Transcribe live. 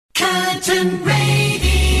Curtin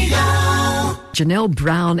Radio. Janelle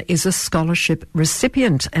Brown is a scholarship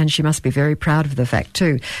recipient, and she must be very proud of the fact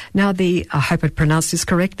too. Now, I hope I pronounced this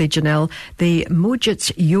correctly, Janelle, the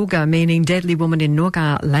Mudjits Yoga, meaning Deadly Woman in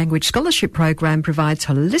Noongar Language Scholarship Program, provides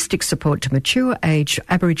holistic support to mature-age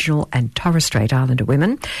Aboriginal and Torres Strait Islander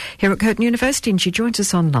women here at Curtin University, and she joins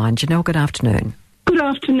us online. Janelle, good afternoon. Good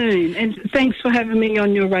afternoon, and thanks for having me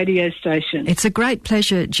on your radio station. It's a great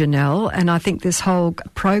pleasure, Janelle, and I think this whole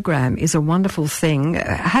program is a wonderful thing.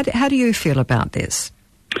 How do you feel about this?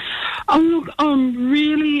 I'm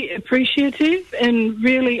really appreciative and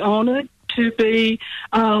really honoured to be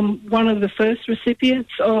one of the first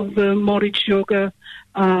recipients of the Mudjits Yoga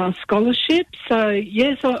scholarship. So,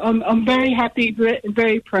 yes, I'm very happy,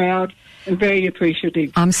 very proud, and very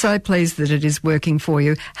appreciative. I'm so pleased that it is working for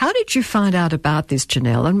you. How did you find out about this,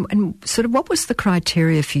 Janelle, and sort of what was the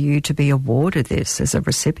criteria for you to be awarded this as a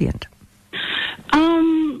recipient?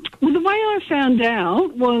 Well, the way I found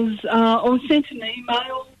out was I was sent an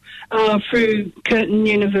email through Curtin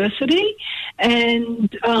University,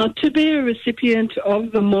 and to be a recipient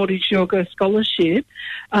of the Mudjits Yoga Scholarship,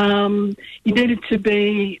 you needed to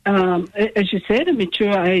be, as you said, a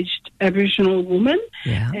mature-aged Aboriginal woman,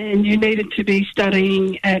 and you needed to be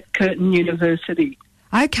studying at Curtin University.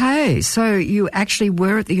 Okay, so you actually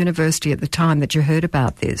were at the university at the time that you heard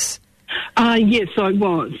about this? Yes, I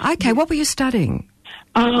was. Okay, what were you studying?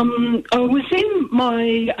 I was in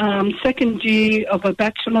my second year of a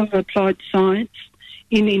Bachelor of Applied Science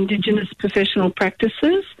in Indigenous Professional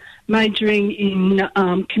Practices, majoring in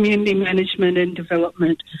community management and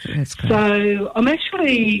development. That's great. So I'm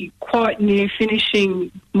actually quite near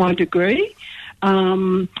finishing my degree. So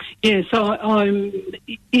I'm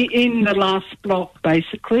in the last block,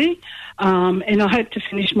 basically, and I hope to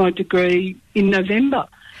finish my degree in November.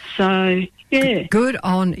 So, yeah. Good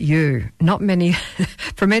on you. Not many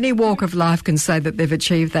from any walk of life can say that they've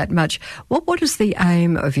achieved that much. What is the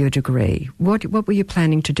aim of your degree? What were you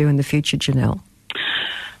planning to do in the future, Janelle?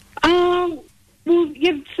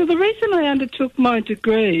 So the reason I undertook my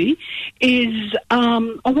degree is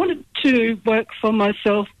I wanted to work for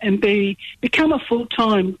myself and become a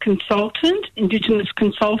full-time consultant, Indigenous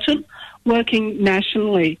consultant, working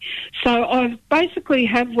nationally. So I basically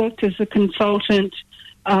have worked as a consultant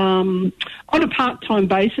on a part-time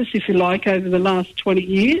basis, if you like, over the last 20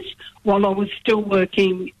 years, while I was still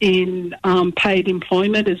working in paid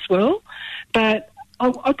employment as well. But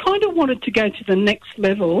I kind of wanted to go to the next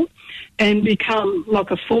level and become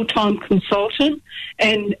like a full-time consultant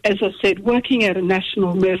and, as I said, working at a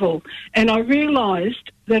national level. And I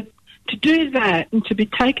realised that to do that and to be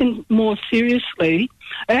taken more seriously,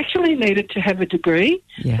 I actually needed to have a degree.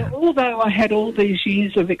 Yeah. So although I had all these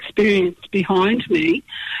years of experience behind me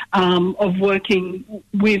of working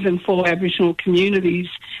with and for Aboriginal communities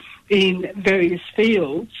in various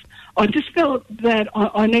fields, I just felt that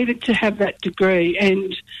I needed to have that degree.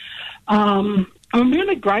 And I'm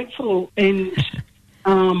really grateful and,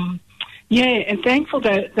 and thankful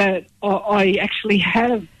that I actually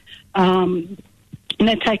have,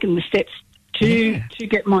 taken the steps to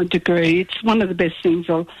get my degree. It's one of the best things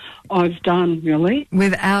I've done, really.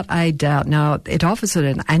 Without a doubt. Now, it offers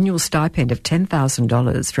an annual stipend of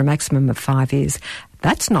 $10,000 for a maximum of 5 years.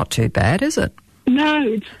 That's not too bad, is it?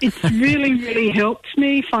 No, it's really, really helped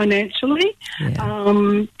me financially.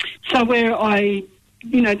 Yeah. So where I,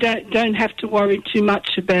 don't have to worry too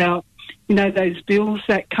much about, those bills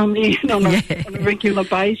that come in on a regular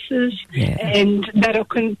basis, and that I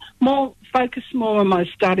can focus more on my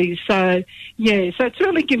studies. So, so it's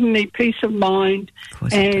really given me peace of mind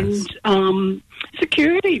and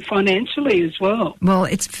security financially as well. Well,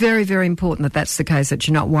 it's very, very important that that's the case, that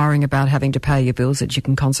you're not worrying about having to pay your bills, that you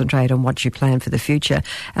can concentrate on what you plan for the future.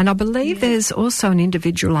 And I believe there's also an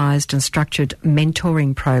individualised and structured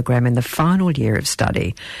mentoring program in the final year of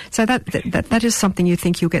study. So that is something you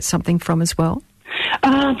think you'll get something from as well?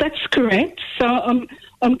 That's correct. So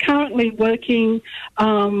I'm currently working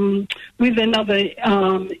with another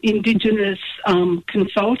Indigenous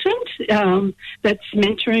consultant that's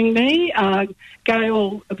mentoring me,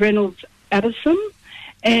 Gail Reynolds Addison.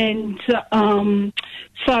 And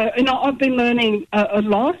I've been learning a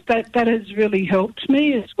lot. That has really helped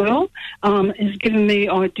me as well. It's given me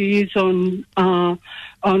ideas on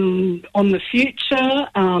the future,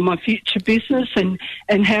 my future business,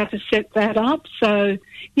 and how to set that up. So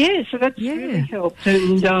that's really helped.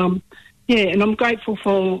 And and I'm grateful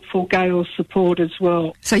for Gail's support as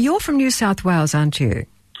well. So you're from New South Wales, aren't you?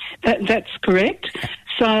 That's correct.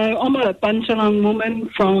 So I'm a Bundjalung woman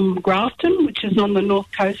from Grafton, which is on the north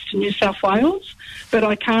coast of New South Wales, but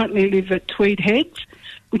I currently live at Tweed Heads,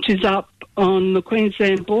 which is up on the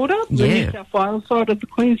Queensland border, the New South Wales side of the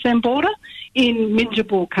Queensland border, in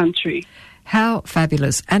Minjabur country. How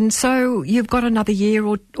fabulous. And so you've got another year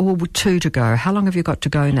or two to go. How long have you got to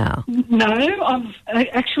go now? No, I've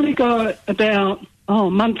actually got about a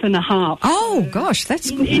month and a half. Oh, gosh, that's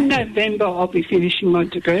great. In November I'll be finishing my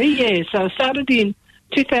degree, yeah. So I started in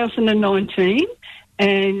 2019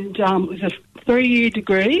 and it was a 3-year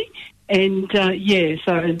degree. And,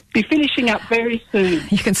 so I'll be finishing up very soon.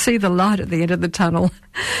 You can see the light at the end of the tunnel.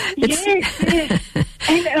 Yes.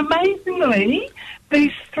 And amazingly,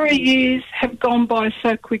 these 3 years have gone by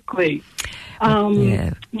so quickly.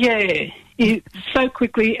 So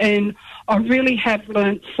quickly, and I really have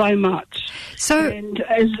learnt so much. So, and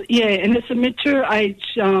as a mature age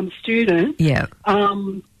student,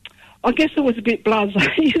 I guess I was a bit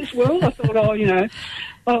blasé as well. I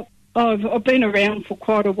thought, I've been around for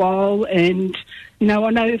quite a while, and I know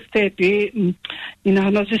a fair bit, and and I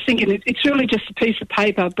was just thinking it's really just a piece of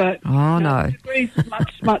paper, but no, degrees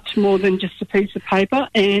much more than just a piece of paper,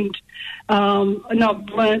 and I've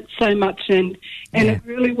learnt so much, and it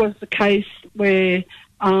really was the case where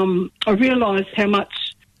I realised how much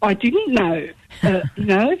I didn't know,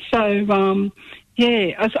 so.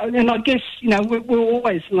 And I guess, we're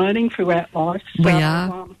always learning throughout life. So, we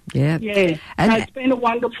are, And it's been a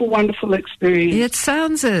wonderful, wonderful experience. It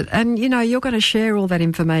sounds it. And, you're going to share all that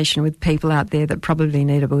information with people out there that probably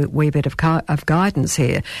need a wee bit of guidance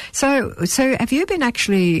here. So have you been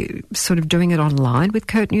actually sort of doing it online with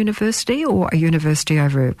Curtin University or a university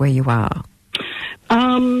over where you are?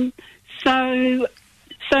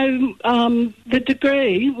 The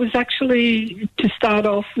degree was actually, to start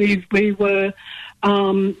off with, we were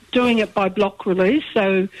doing it by block release.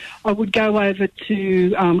 So I would go over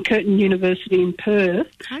to Curtin University in Perth,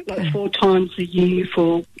 like 4 times a year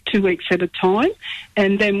for 2 weeks at a time,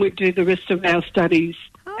 and then we'd do the rest of our studies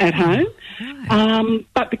at home. Right.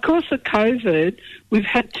 But because of COVID, we've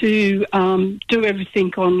had to do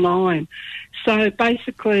everything online. So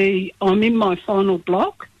basically, I'm in my final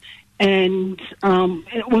block. And,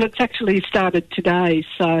 it's actually started today.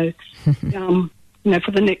 So,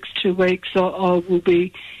 for the next 2 weeks, I will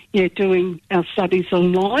be, doing our studies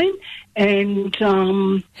online. And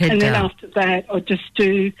then after that, I just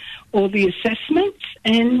do all the assessments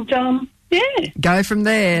and, go from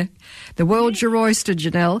there. The world's your oyster,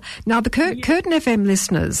 Janelle. Now, the Curtin FM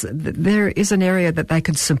listeners, there is an area that they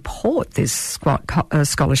could support this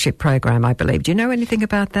scholarship program, I believe. Do you know anything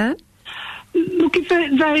about that? Look, if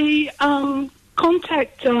they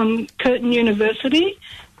contact Curtin University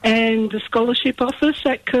and the scholarship office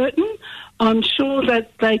at Curtin, I'm sure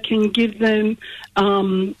that they can give them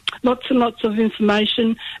lots and lots of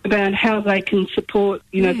information about how they can support,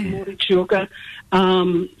 the Mordich Yoga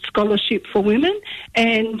scholarship for women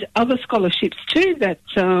and other scholarships too that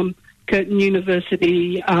Curtin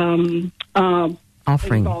University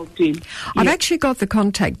offering. I've actually got the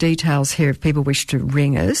contact details here if people wish to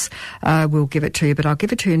ring us. We'll give it to you, but I'll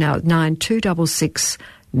give it to you now at 9266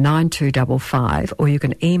 9255, or you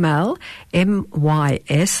can email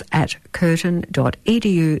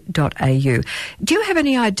mys@curtin.edu.au. Do you have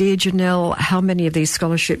any idea, Janelle, how many of these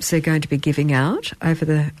scholarships they're going to be giving out over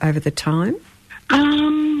the time?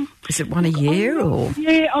 Is it one a year or?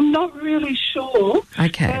 Yeah, I'm not really sure.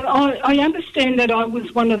 Okay. But I understand that I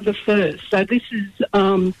was one of the first. So this is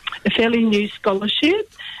a fairly new scholarship,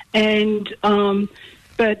 and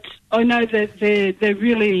but I know that they're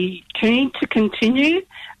really keen to continue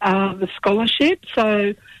the scholarship.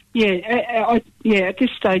 So. At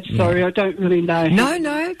this stage, sorry, I don't really know.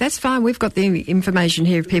 No, that's fine. We've got the information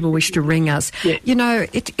here if people wish to ring us. Yeah.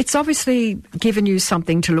 It's obviously given you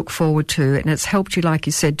something to look forward to, and it's helped you, like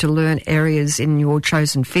you said, to learn areas in your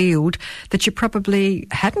chosen field that you probably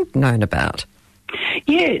hadn't known about.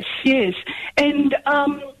 Yes. And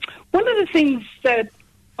one of the things that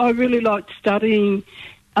I really liked studying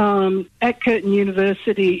at Curtin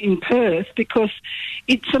University in Perth, because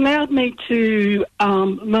it's allowed me to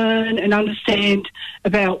learn and understand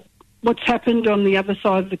about what's happened on the other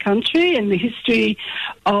side of the country and the history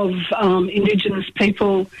of Indigenous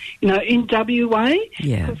people, in WA.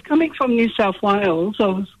 Yeah. Because coming from New South Wales, I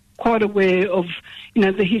was quite aware of,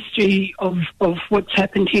 the history of what's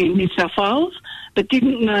happened here in New South Wales, but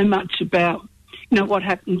didn't know much about what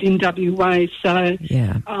happened in WA. So,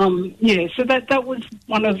 so that was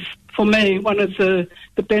one of the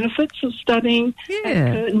benefits of studying at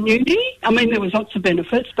Curtin Uni. I mean, there was lots of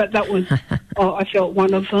benefits, but that was, I felt,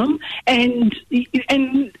 one of them. And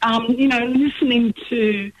listening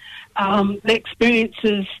to the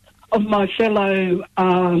experiences of my fellow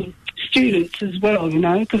students as well,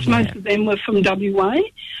 because most of them were from WA.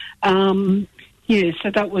 Yeah,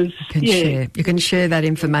 so that was, You can share that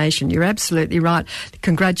information. You're absolutely right.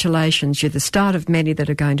 Congratulations. You're the start of many that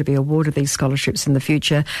are going to be awarded these scholarships in the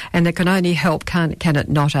future, and it can only help, can it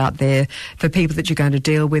not, out there for people that you're going to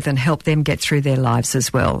deal with and help them get through their lives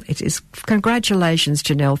as well. It is. Congratulations,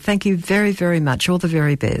 Janelle. Thank you very, very much. All the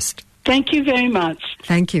very best. Thank you very much.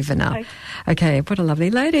 Thank you, Vanna. Okay, what a lovely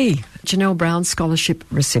lady. Janelle Brown, scholarship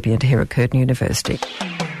recipient here at Curtin University.